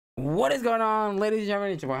What is going on, ladies and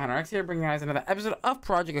gentlemen? It's your boy Hunterx here, bringing you guys another episode of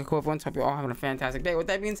Project Equivalence. Hope you're all having a fantastic day. With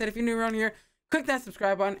that being said, if you're new around here, click that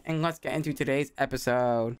subscribe button and let's get into today's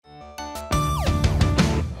episode.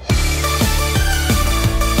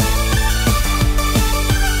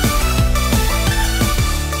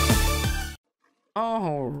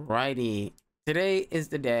 Alrighty, today is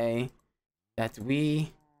the day that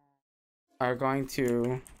we are going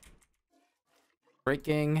to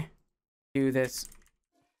do this.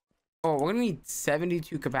 Oh, we're gonna need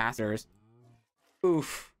 72 capacitors.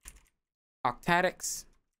 Oof. Octadics.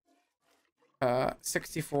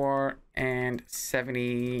 64 and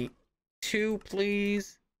 72,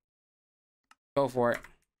 please. Go for it.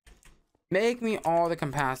 Make me all the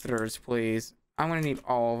capacitors, please. I'm gonna need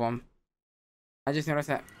all of them. I just noticed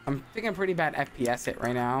that I'm taking a pretty bad FPS hit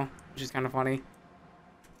right now, which is kind of funny.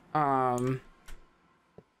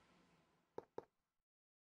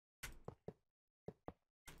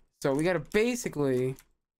 So we gotta basically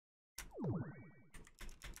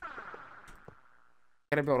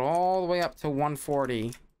build all the way up to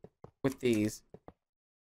 140 with these.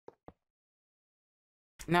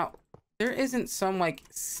 Now, there isn't some like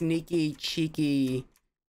sneaky, cheeky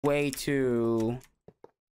way to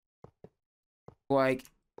like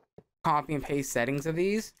copy and paste settings of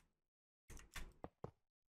these.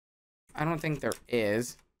 I don't think there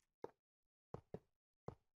is.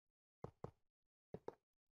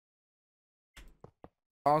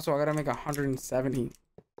 Also, I gotta make 170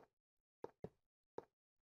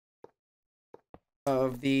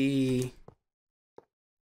 of the,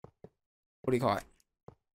 what do you call it?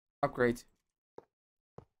 Upgrades.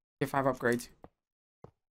 Get 5 upgrades.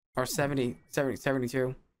 Or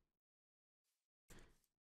 72.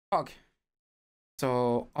 Fuck.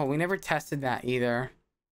 So, oh, we never tested that either.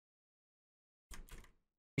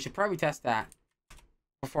 We should probably test that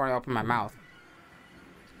before I open my mouth.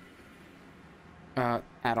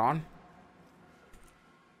 Add-on.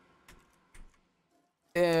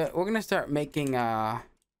 We're gonna start making a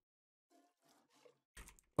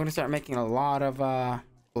lot of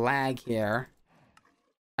lag here.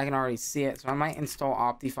 I can already see it, so I might install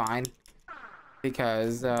Optifine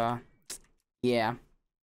because yeah,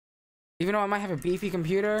 even though I might have a beefy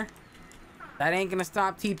computer, that ain't gonna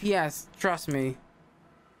stop TPS, trust me.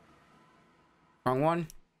 Wrong one.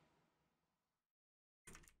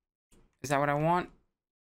 Is that what I want?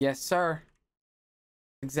 Yes, sir.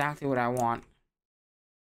 Exactly what I want.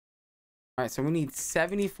 Alright, so we need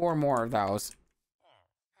 74 more of those.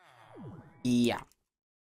 Yeah.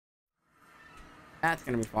 That's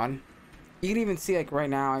gonna be fun. You can even see, like, right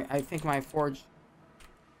now, I think my Forge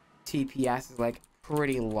TPS is, like,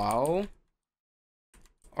 pretty low.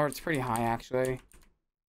 Or it's pretty high, actually.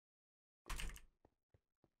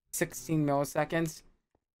 16 milliseconds.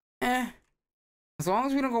 As long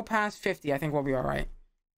as we don't go past 50, I think we'll be alright.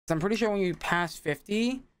 So I'm pretty sure when you pass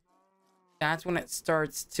 50, that's when it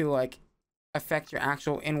starts to, like, affect your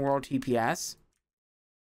actual in-world TPS.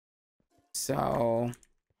 So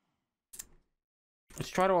let's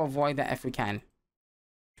try to avoid that if we can.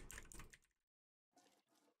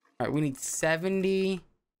 Alright, we need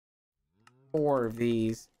 74 of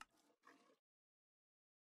these.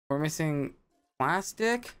 We're missing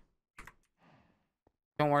plastic.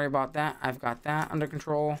 Don't worry about that. I've got that under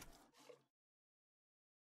control.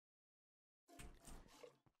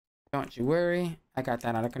 Don't you worry. I got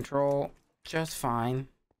that under control just fine.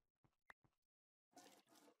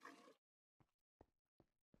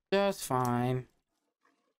 Just fine.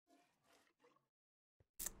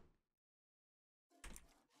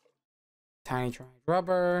 Tiny tried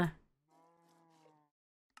rubber.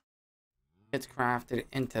 It's crafted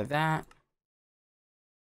into that.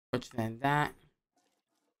 Which then that.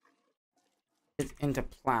 It's into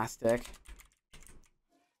plastic.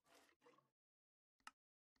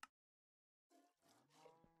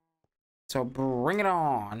 So bring it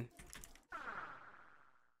on.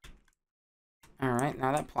 Alright,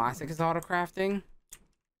 now that plastic is auto crafting.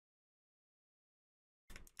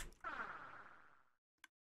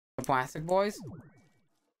 The plastic boys.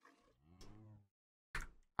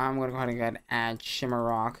 I'm gonna go ahead and add shimmer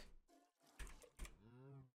rock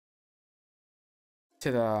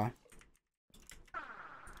to the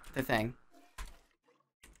thing.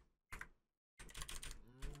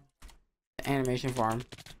 The animation farm.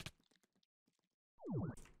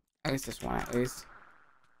 At least this one, at least. This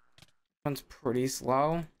one's pretty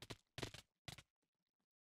slow.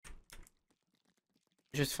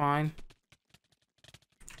 Which is fine.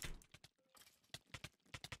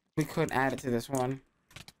 We could add it to this one.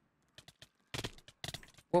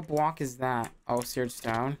 What block is that? Oh, seared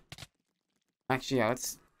stone. Actually, yeah,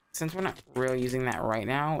 let's since we're not really using that right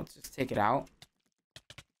now, let's just take it out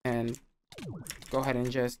and go ahead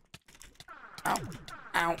and just, ow,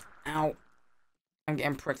 ow, ow. I'm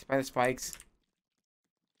getting pricked by the spikes.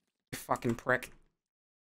 You fucking prick.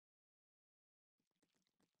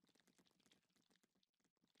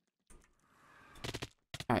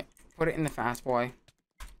 Alright, put it in the fast boy.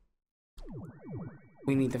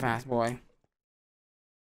 We need the fast boy.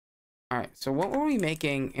 Alright, so what were we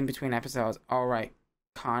making in between episodes? Alright,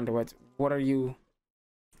 conduits. What are you?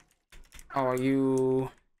 Oh, are you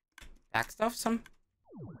back stuff?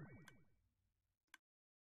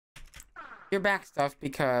 You're back stuff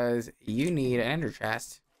because you need an ender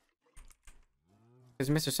chest. Because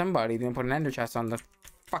Mr. Somebody didn't put an ender chest on the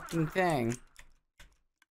fucking thing.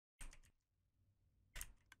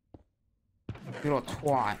 You little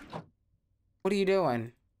twat. What are you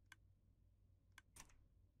doing?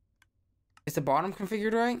 Is the bottom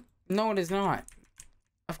configured right? No, it is not.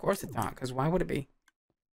 Of course it's not, because why would it be?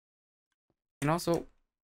 And also,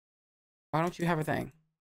 why don't you have a thing?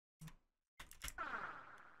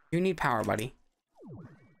 You need power, buddy.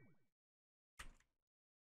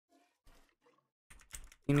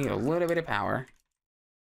 You need a little bit of power.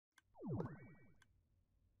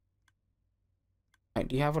 Alright,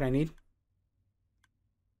 do you have what I need?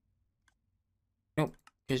 Nope,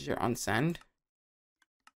 because you're on send.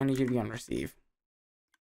 I need you to be on receive.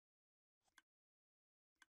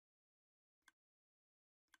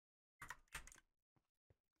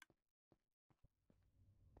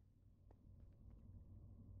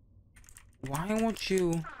 Why won't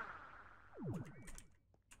you?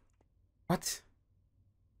 What?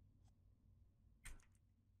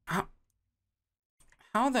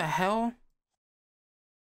 How the hell?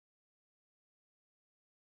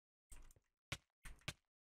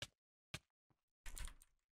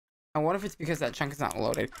 And what if it's because that chunk is not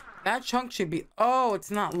loaded? That chunk should be... Oh, it's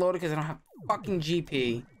not loaded because I don't have fucking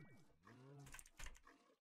GP.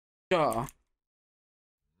 Duh.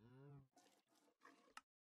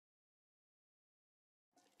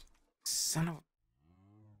 Son of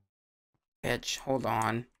a bitch. Hold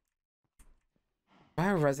on. Do I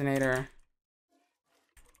have a resonator?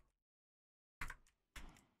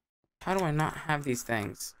 How do I not have these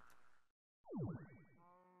things?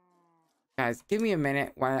 Guys, give me a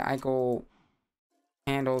minute while I go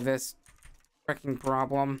handle this freaking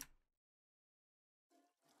problem.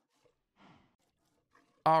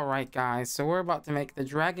 Alright, guys. So we're about to make the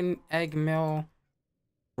dragon egg mill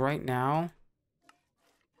right now.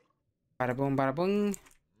 Bada boom, bada boom.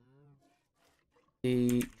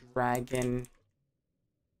 The dragon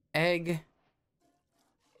egg.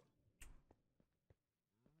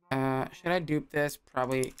 Should I dupe this?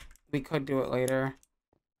 Probably. We could do it later.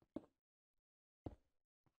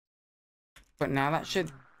 But now I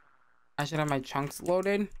should have my chunks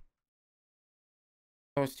loaded.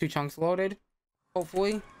 So it's 2 chunks loaded,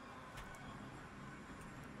 hopefully.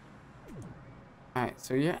 Alright,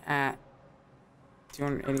 so you're at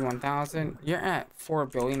 281,000. You're at 4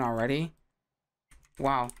 billion already.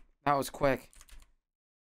 Wow, that was quick.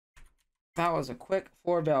 That was a quick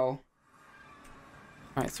 4 bill.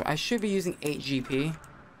 Alright, so I should be using 8 GP.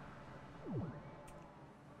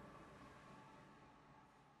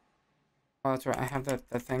 Oh, that's right, I have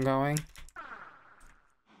the thing going.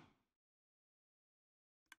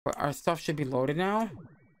 But our stuff should be loaded now.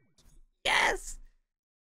 Yes!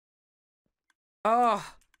 Oh,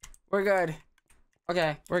 we're good.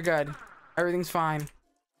 Okay, we're good. Everything's fine.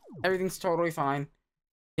 Everything's totally fine.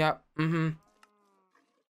 Yep,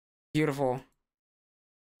 Beautiful.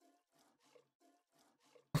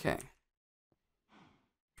 Okay.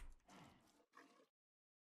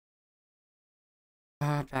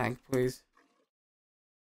 Bag, please.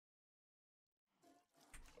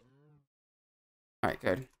 Alright,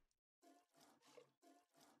 good.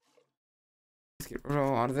 Let's get rid of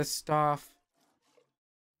a lot of this stuff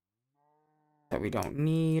that we don't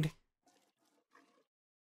need.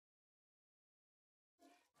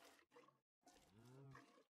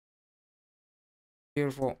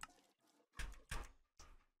 Beautiful.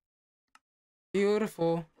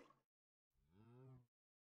 Beautiful.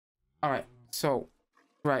 Alright, so,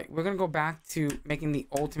 right, we're gonna go back to making the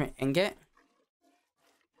ultimate ingot.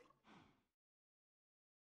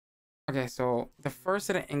 Okay, so the first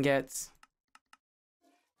set of ingots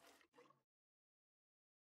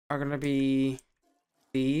are gonna be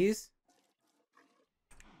these.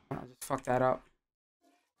 I'll just fuck that up.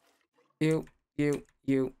 You, you,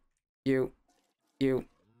 you, you, you,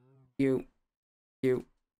 you,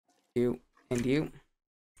 you, you, and you.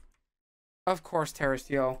 Of course,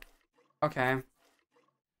 Terrasteel. Okay.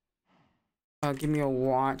 Give me a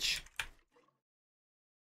watch.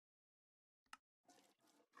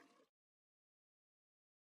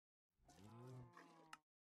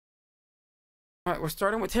 Alright, we're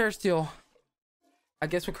starting with terra steel. I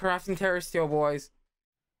guess we're crafting terra steel, boys.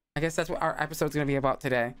 I guess that's what our episode's gonna be about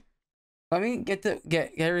today. Let me get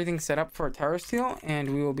everything set up for terra steel,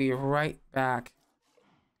 and we will be right back.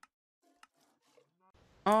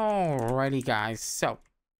 Alrighty, guys. So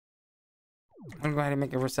I'm gonna go ahead and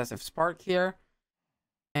make a recessive spark here,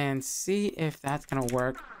 and see if that's gonna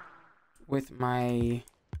work with my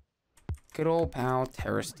good old pal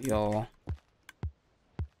terra steel.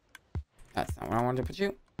 That's not where I wanted to put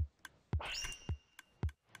you.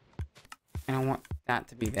 And I want that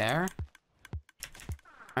to be there.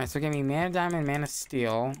 Alright, so give me mana diamond, mana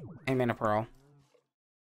steel, and mana pearl.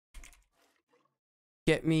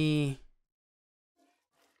 Get me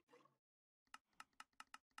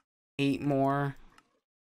 8 more.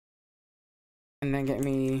 And then get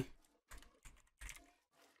me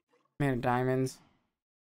mana diamonds.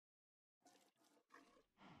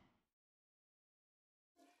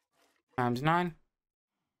 Times 9.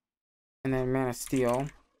 And then mana steel.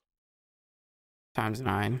 Times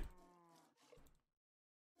 9.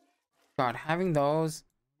 God, having those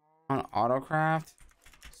on autocraft,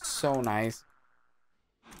 so nice.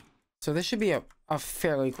 So this should be a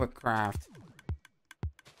fairly quick craft.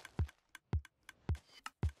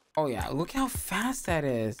 Oh yeah, look how fast that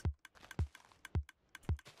is.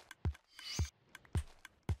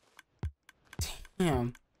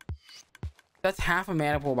 Damn. That's half a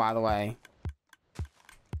mana pool, by the way.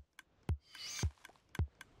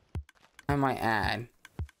 I might add.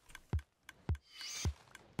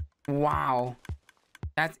 Wow.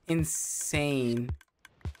 That's insane.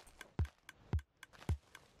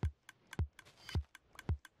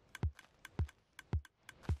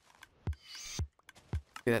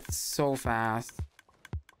 Dude, that's so fast.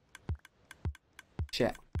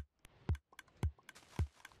 Shit.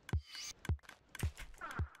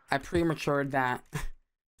 I prematured that.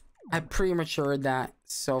 I prematured that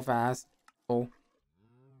so fast. Oh.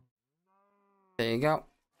 There you go.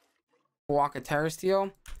 Block of terra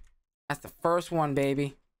steel. That's the first one,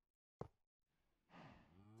 baby.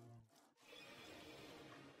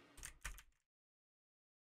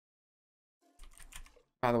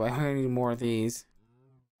 By the way, I'm gonna need more of these.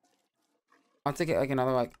 I'll take it like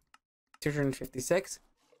another like 256.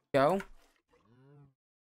 Go.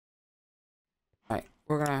 Alright,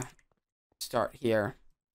 we're gonna start here.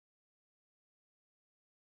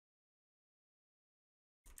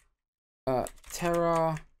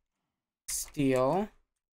 Terra steel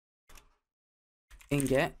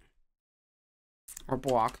ingot or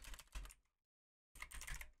block.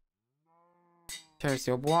 Terra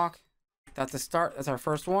steel block. That's a start. That's our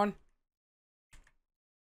first one.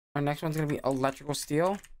 Our next one's gonna be electrical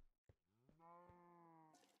steel, which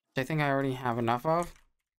I think I already have enough of.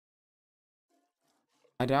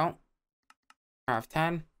 I don't. I have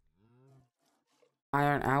 10.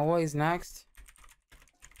 Iron alloys next.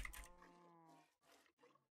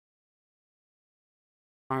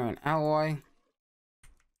 Iron alloy.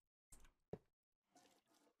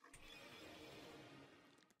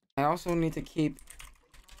 I also need to keep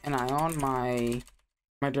an eye on my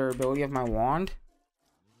durability of my wand,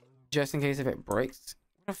 just in case if it breaks.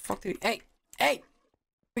 What the fuck did he... Hey!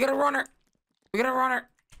 We got a runner! We got a runner!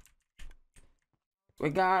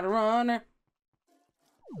 We got a runner!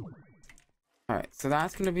 Alright, so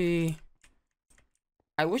that's gonna be...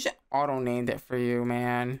 I wish it auto-named it for you,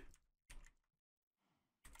 man.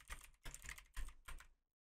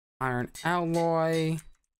 Iron alloy.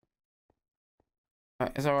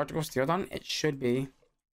 Is our electrical steel done? It should be.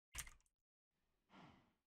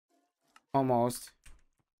 Almost.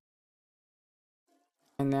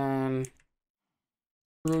 And then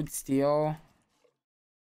crude steel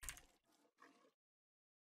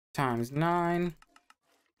times 9.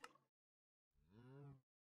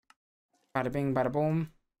 Bada bing, bada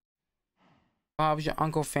boom. Bob's your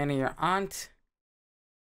uncle, Fanny your aunt.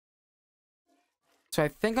 So I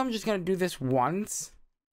think I'm just gonna do this once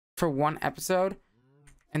for one episode,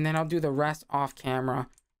 and then I'll do the rest off camera,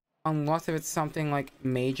 unless if it's something like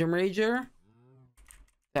major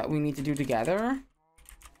that we need to do together.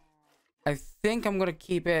 I think I'm gonna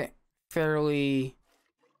keep it fairly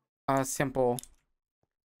simple,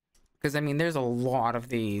 because I mean there's a lot of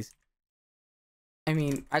these. I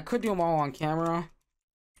mean I could do them all on camera.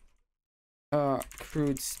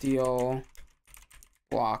 Crude steel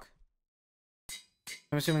block.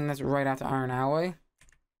 I'm assuming that's right after iron alloy.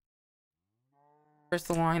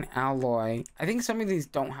 Crystalline alloy. I think some of these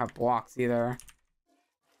don't have blocks either.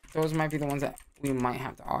 Those might be the ones that we might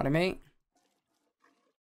have to automate.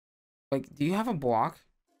 Like, do you have a block?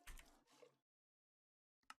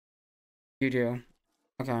 You do.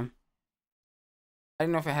 Okay. I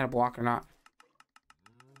didn't know if it had a block or not.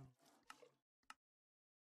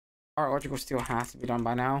 Our electrical steel has to be done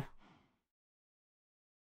by now.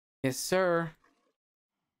 Yes, sir.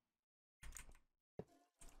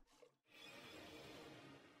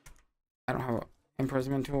 I don't have an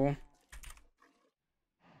imprisonment tool.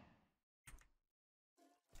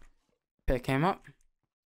 Pick him up.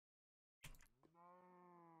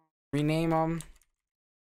 Rename him.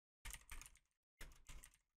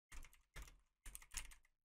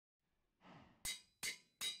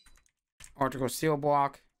 Electrical steel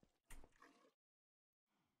block.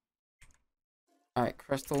 Alright,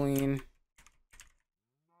 crystalline.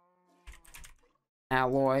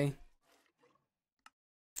 Alloy.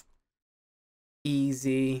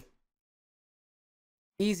 Easy.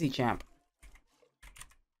 Easy, champ.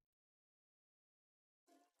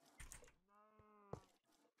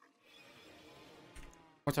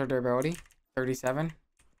 What's our durability? 37?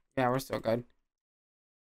 Yeah, we're still good.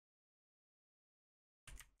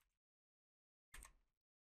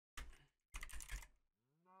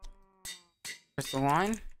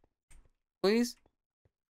 Crystalline, please.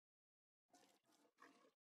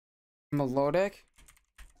 Melodic.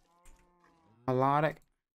 Melodic.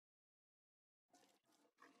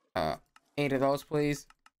 8 of those, please.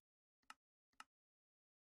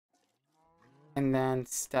 And then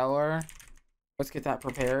stellar. Let's get that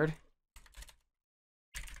prepared.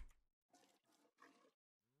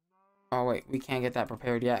 Oh wait, we can't get that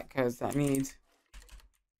prepared yet because that needs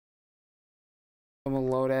a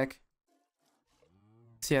melodic.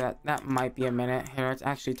 So yeah, that might be a minute. Here, let's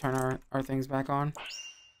actually turn our things back on.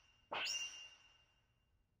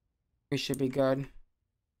 We should be good.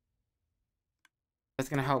 That's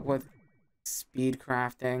gonna help with speed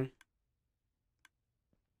crafting.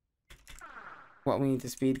 What we need to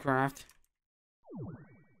speed craft.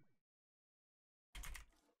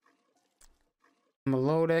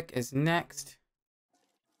 Melodic is next.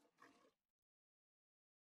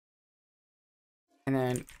 And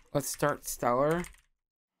then let's start stellar.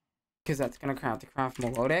 Because that's gonna craft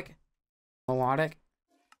melodic. Melodic.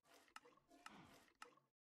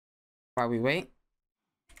 While we wait.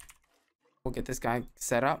 We'll get this guy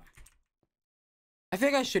set up. I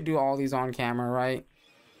think I should do all these on camera, right?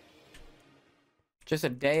 Just a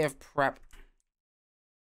day of prep.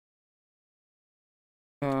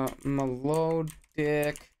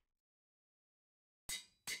 Melodic.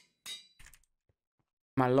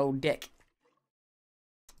 Melodic.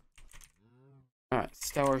 Alright,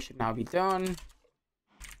 stellar should now be done.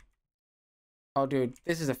 Oh, dude,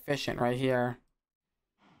 this is efficient right here.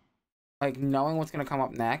 Like, knowing what's gonna come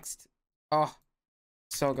up next. Oh,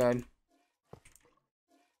 so good.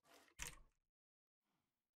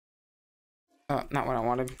 Not what I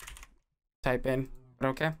wanted to type in, but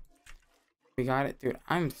okay. We got it. Dude,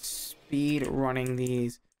 I'm speed running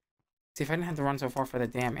these. See, if I didn't have to run so far for the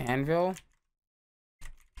damn anvil,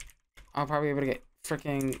 I'll probably be able to get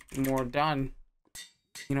freaking more done.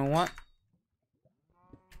 You know what?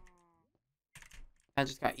 I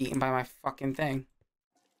just got eaten by my fucking thing.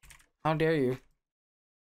 How dare you?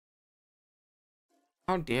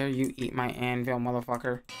 How dare you eat my anvil,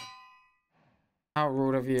 motherfucker? How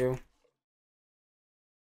rude of you.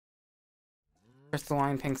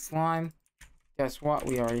 Crystalline pink slime. Guess what?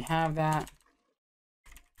 We already have that.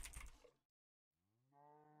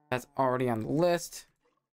 That's already on the list.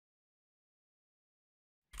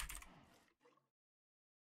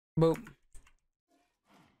 Boop.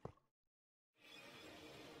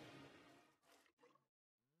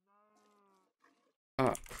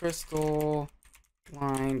 Crystal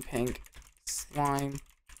line pink slime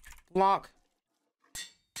block.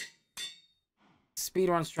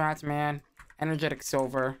 Speedrun strats, man. Energetic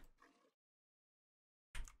silver.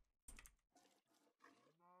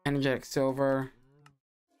 Energetic silver.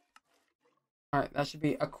 Alright, that should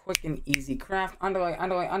be a quick and easy craft. Underlay,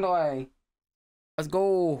 underlay, underlay. Let's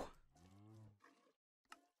go.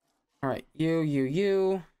 Alright, you.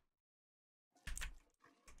 You.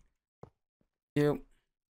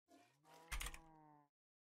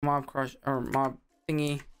 Mob crush, or mob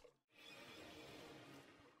thingy.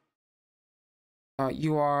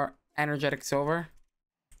 You are energetic silver.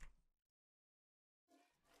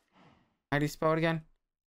 How do you spell it again?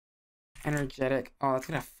 Energetic. Oh, that's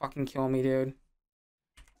gonna fucking kill me, dude.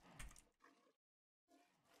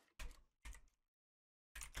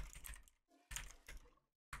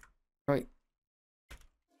 Wait.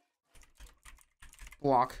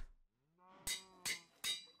 Block.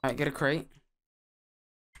 Alright, get a crate.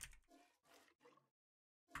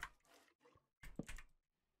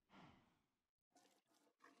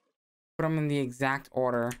 Put them in the exact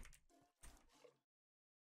order.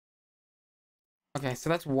 Okay,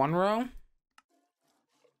 so that's one row.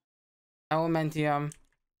 Elementium,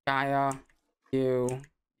 Gaia, you,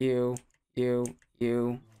 you, you,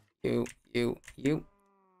 you, you, you.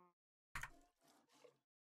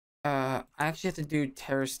 I actually have to do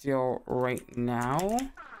Terra Steel right now.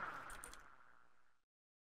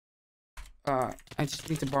 I just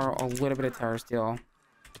need to borrow a little bit of Terra Steel.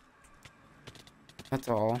 That's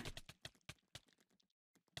all.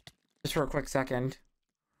 Just for a quick second.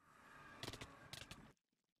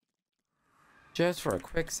 Just for a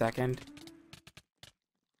quick second.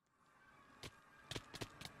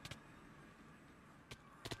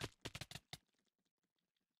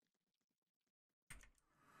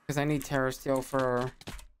 Because I need Terra Steel for...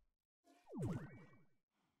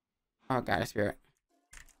 Oh, God, Spirit.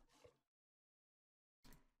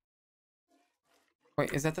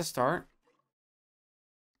 Wait, is that the start?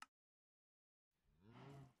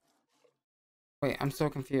 Wait, I'm so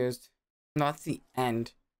confused. No, that's the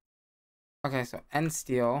end. Okay, so end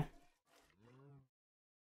steel.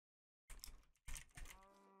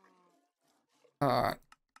 Uh,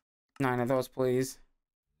 9 of those, please.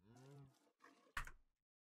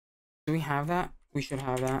 Do we have that? We should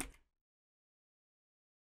have that.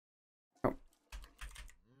 Oh.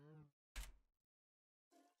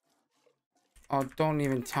 Oh, don't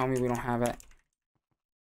even tell me we don't have it.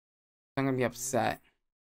 I'm gonna be upset.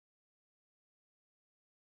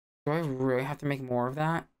 Do I really have to make more of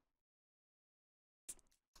that?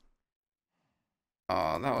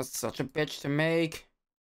 Oh, that was such a bitch to make.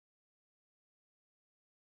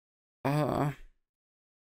 1,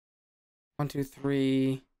 2,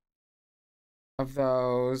 3 of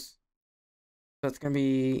those. That's gonna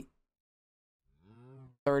be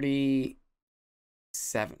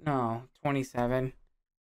 37. No, 27.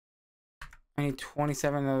 I need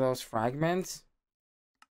 27 of those fragments.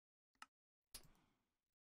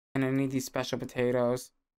 And I need these special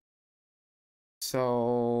potatoes.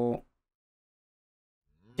 So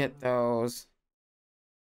get those.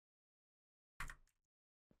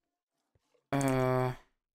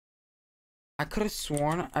 I could have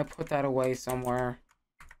sworn I put that away somewhere.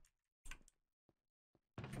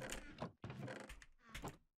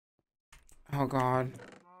 Oh God.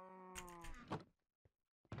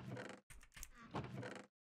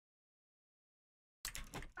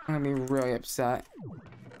 I'm gonna be really upset.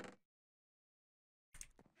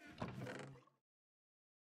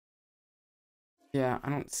 Yeah, I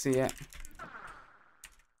don't see it.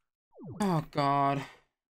 Oh God.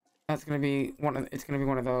 That's gonna be one of, it's gonna be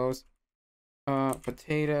one of those.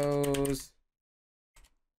 Potatoes.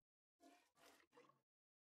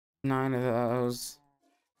 9 of those.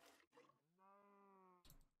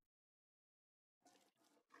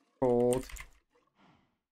 Gold.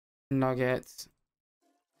 Nuggets.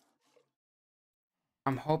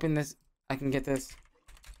 I'm hoping this, I can get this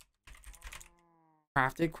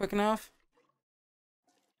crafted quick enough.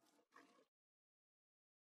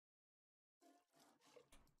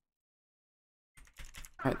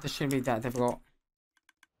 Alright, this shouldn't be that difficult.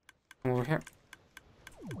 Come over here.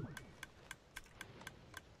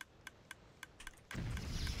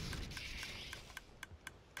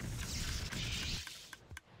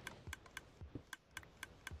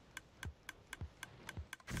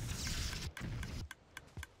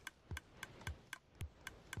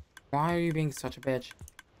 Why are you being such a bitch?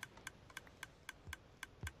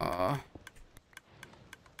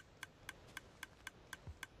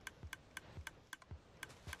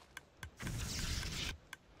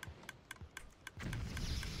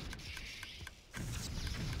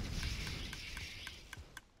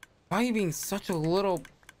 Why are you being such a little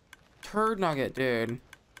turd nugget, dude?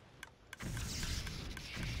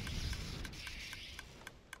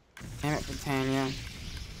 Damn it, Britannia.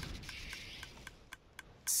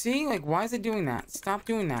 See? Like, why is it doing that? Stop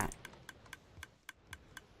doing that.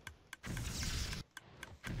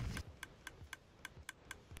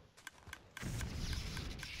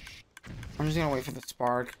 I'm just gonna wait for the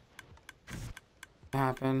spark to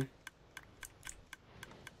happen.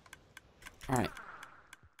 Alright.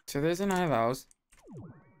 So there's 9 of those.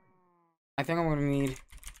 I think I'm gonna need to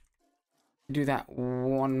do that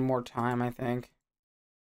one more time, I think.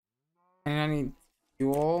 And I need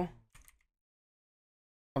fuel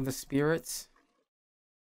of the spirits.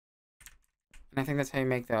 And I think that's how you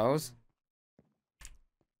make those.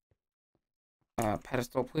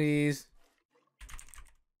 Pedestal, please.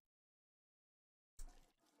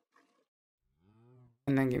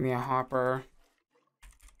 And then give me a hopper.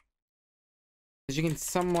 Because you can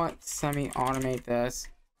somewhat semi-automate this.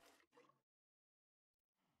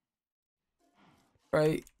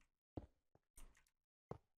 Right?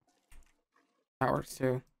 That works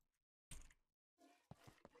too.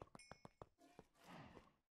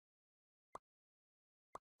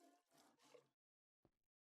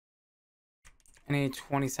 I need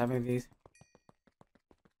 27 of these.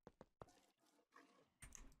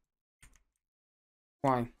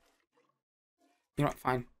 Why? You know what?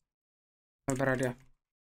 Fine. I have a better idea.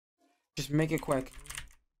 Just make it quick.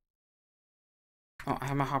 Oh, I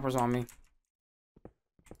have my hoppers on me.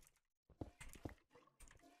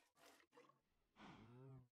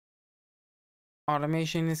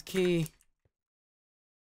 Automation is key.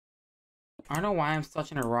 I don't know why I'm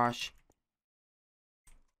such in a rush.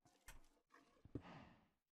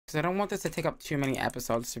 Because I don't want this to take up too many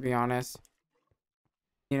episodes, to be honest.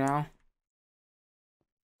 You know?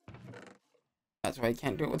 That's why I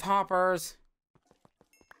can't do it with hoppers.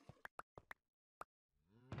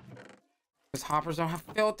 Because hoppers don't have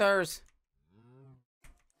filters.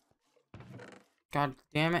 God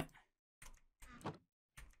damn it.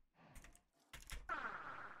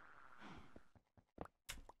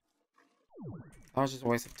 That was just a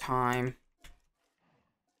waste of time.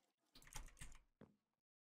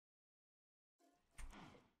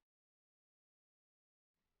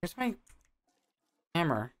 Where's my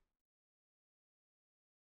hammer?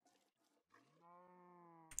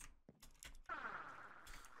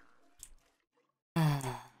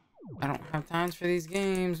 I don't have times for these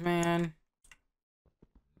games, man.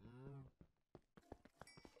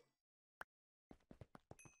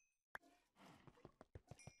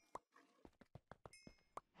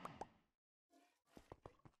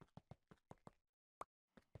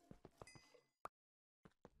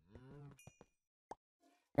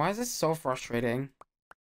 Why is this so frustrating?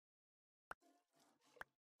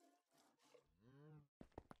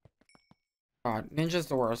 God, Ninja's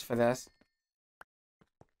the worst for this.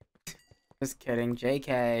 Just kidding.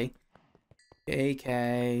 JK.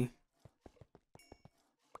 JK.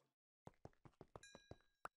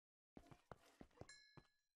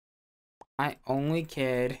 I only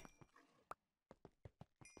kid.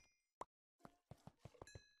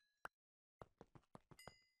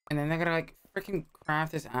 And then they're gonna like freaking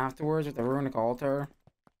craft this afterwards with the runic altar.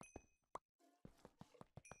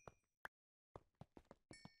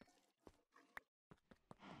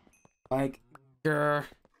 Like, grr.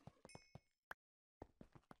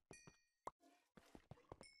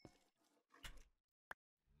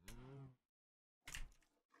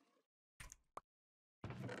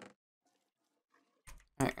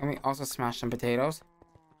 Alright, let me also smash some potatoes.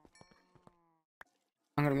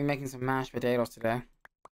 I'm gonna be making some mashed potatoes today.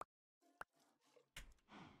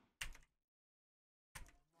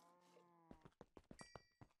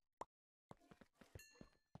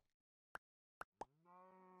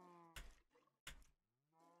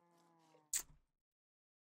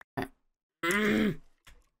 This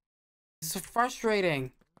is so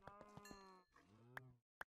frustrating.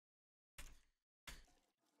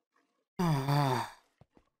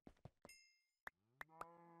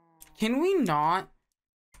 Can we not,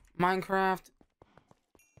 Minecraft?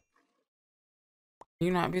 Can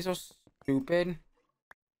you not be so stupid?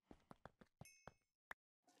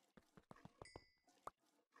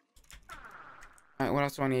 Alright, what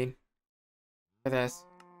else do I need for this?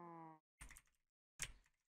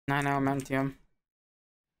 9 elementium.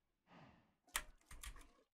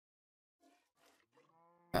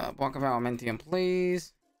 Block of elementium,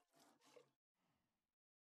 please.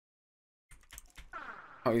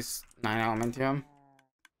 Oh, he's 9 elementium.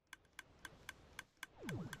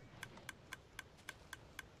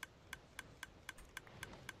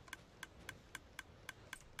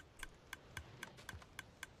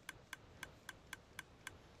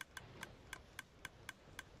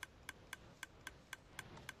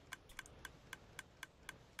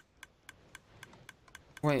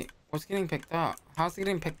 Wait, what's getting picked up? How's it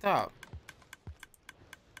getting picked up?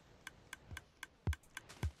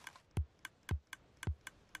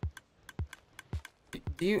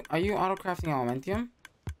 Are you auto crafting elementium?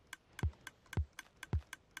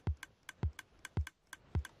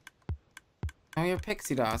 Oh, you're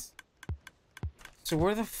pixie dust. So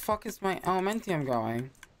where the fuck is my elementium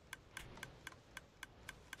going?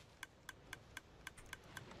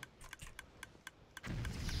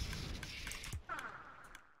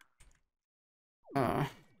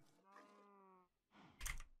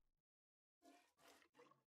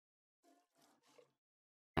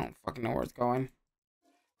 I don't fucking know where it's going.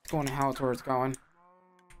 It's going to hell. It's where it's going.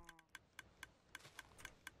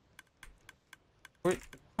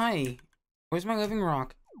 Hi. Where's my living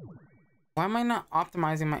rock? Why am I not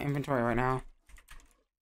optimizing my inventory right now?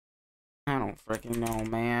 I don't freaking know,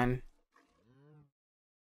 man.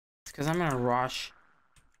 It's because I'm in a rush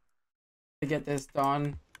to get this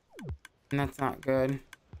done. And that's not good.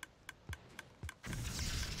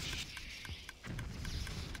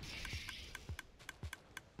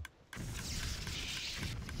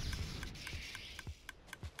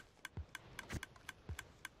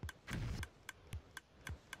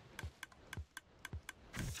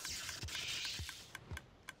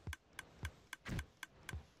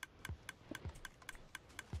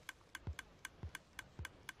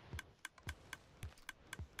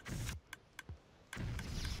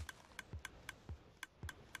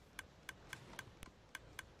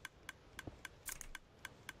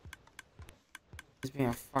 just being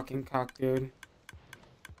a fucking cock, dude.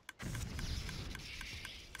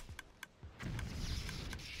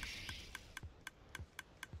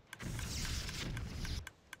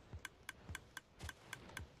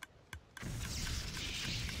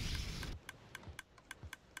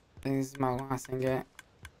 I think this is my last ingot.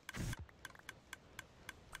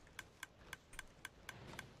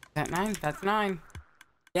 Is that 9? That's 9.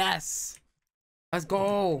 Yes! Let's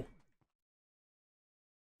go!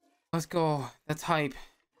 Let's go. That's hype.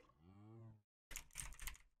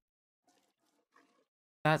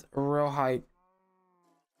 That's real hype.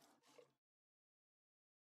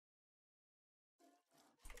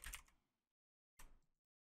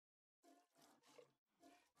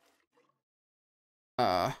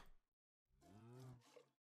 Alright.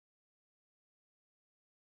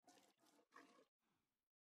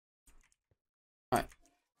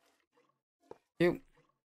 You're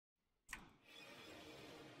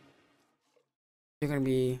gonna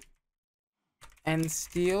be end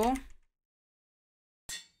steel.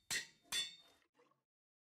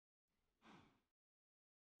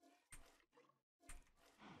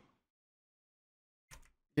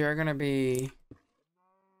 You're gonna be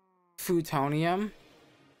Futonium.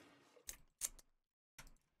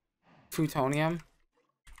 Futonium.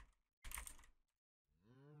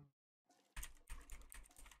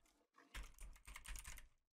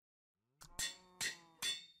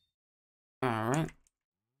 Alright.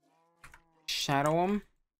 Shadowium.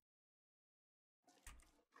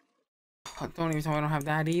 Oh, don't even tell me I don't have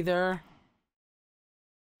that either.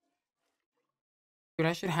 Dude,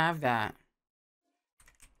 I should have that.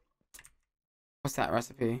 What's that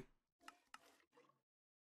recipe?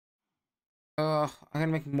 Ugh, I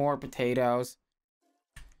gotta make more potatoes.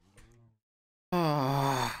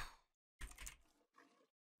 Ugh.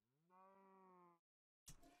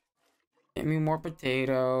 Get me more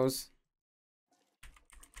potatoes.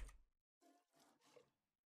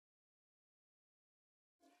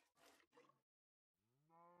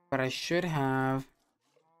 But I should have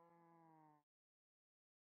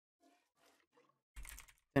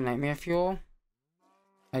the nightmare fuel.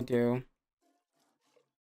 I do.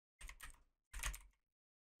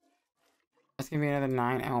 That's gonna be another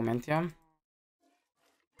 9 elementium.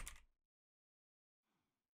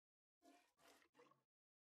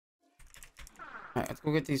 Alright, let's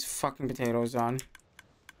go get these fucking potatoes on.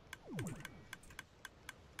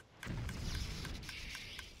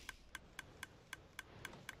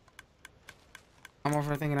 I'm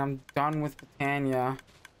over thinking I'm done with Britannia.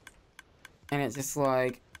 And it's just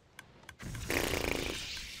like...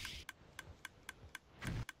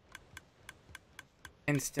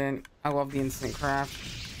 instant. I love the instant craft.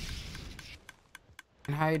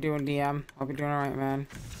 And how you doing, DM? Hope you're doing alright, man.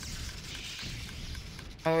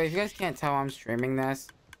 By the way, if you guys can't tell, I'm streaming this.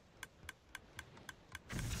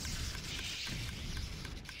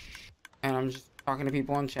 And I'm just talking to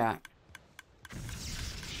people in chat.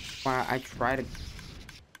 While I try to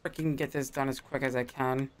freaking get this done as quick as I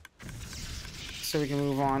can. So we can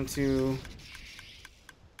move on to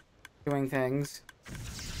doing things.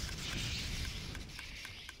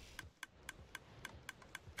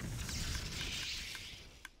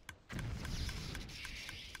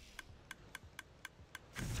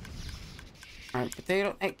 Alright,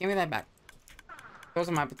 potato. Hey, give me that back. Those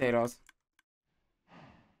are my potatoes.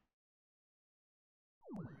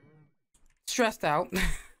 Stressed out.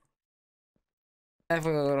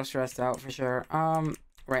 Definitely a little stressed out for sure.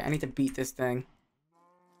 Right, I need to beat this thing.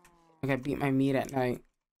 Okay, beat my meat at night.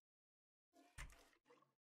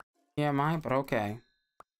 Yeah, mine, but okay.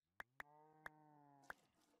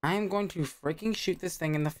 I am going to freaking shoot this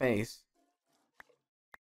thing in the face.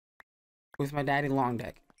 With my daddy long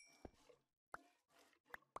dick.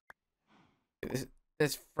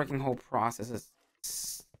 This freaking whole process is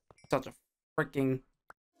such a freaking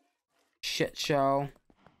shit show.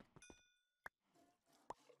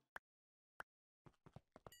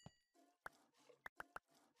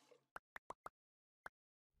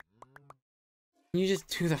 You just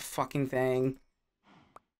do the fucking thing.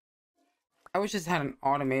 I wish this had an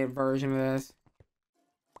automated version of this.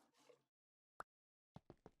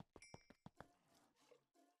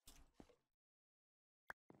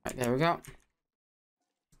 Alright, there we go.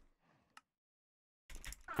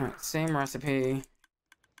 Alright, same recipe.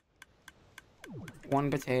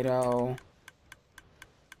 1 potato.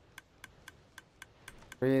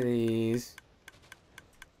 3 of these.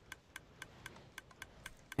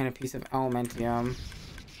 And a piece of elementium.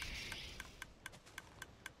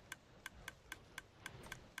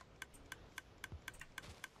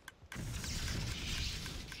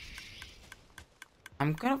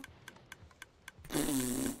 I'm gonna...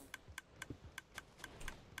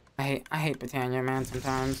 hate Britannia, man,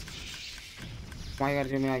 sometimes. Why you gotta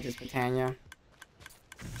do me like this, Britannia?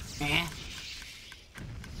 Eh.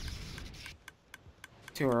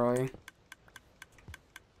 Too early.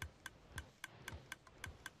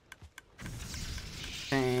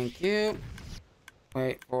 Thank you.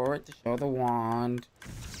 Wait for it to show the wand.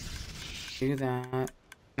 Do that.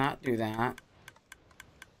 Not do that.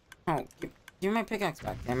 Oh, give me my pickaxe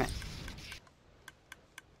back, damn it.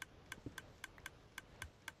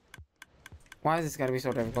 Why is this gotta be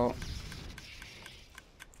so difficult?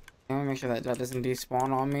 Let me make sure that doesn't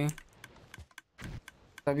despawn on me.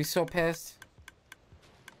 I'd be so pissed.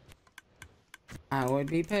 I would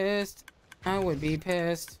be pissed. I would be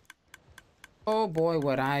pissed. Oh boy,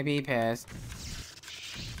 would I be pissed.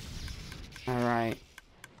 Alright.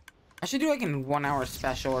 I should do like a 1 hour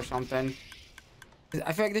special or something.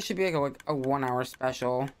 I feel like this should be like a 1 hour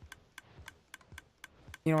special.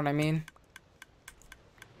 You know what I mean?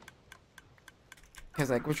 Because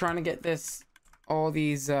like we're trying to get this, all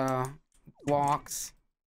these blocks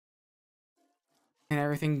and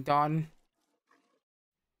everything done.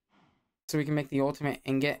 So we can make the ultimate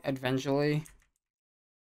ingot eventually.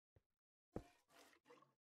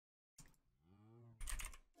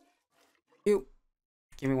 You.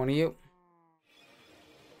 Give me one of you.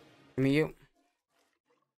 Give me you.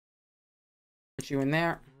 Put you in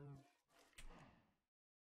there.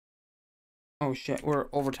 Oh shit, we're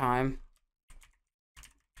overtime.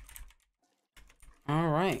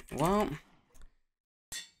 Alright, well.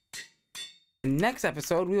 Next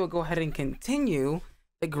episode, we will go ahead and continue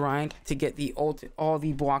the grind to get the all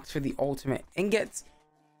the blocks for the ultimate ingots.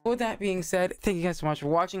 With that being said, thank you guys so much for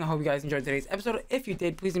watching. I hope you guys enjoyed today's episode. If you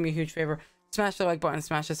did, please do me a huge favor. Smash the like button,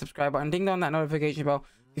 smash the subscribe button, ding dong that notification bell.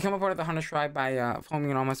 Become a part of the Hunterx tribe by following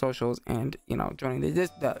me on all my socials and, you know, joining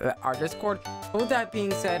our Discord. But with that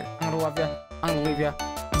being said, I'm gonna love you. I'm gonna leave you.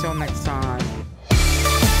 Until next time.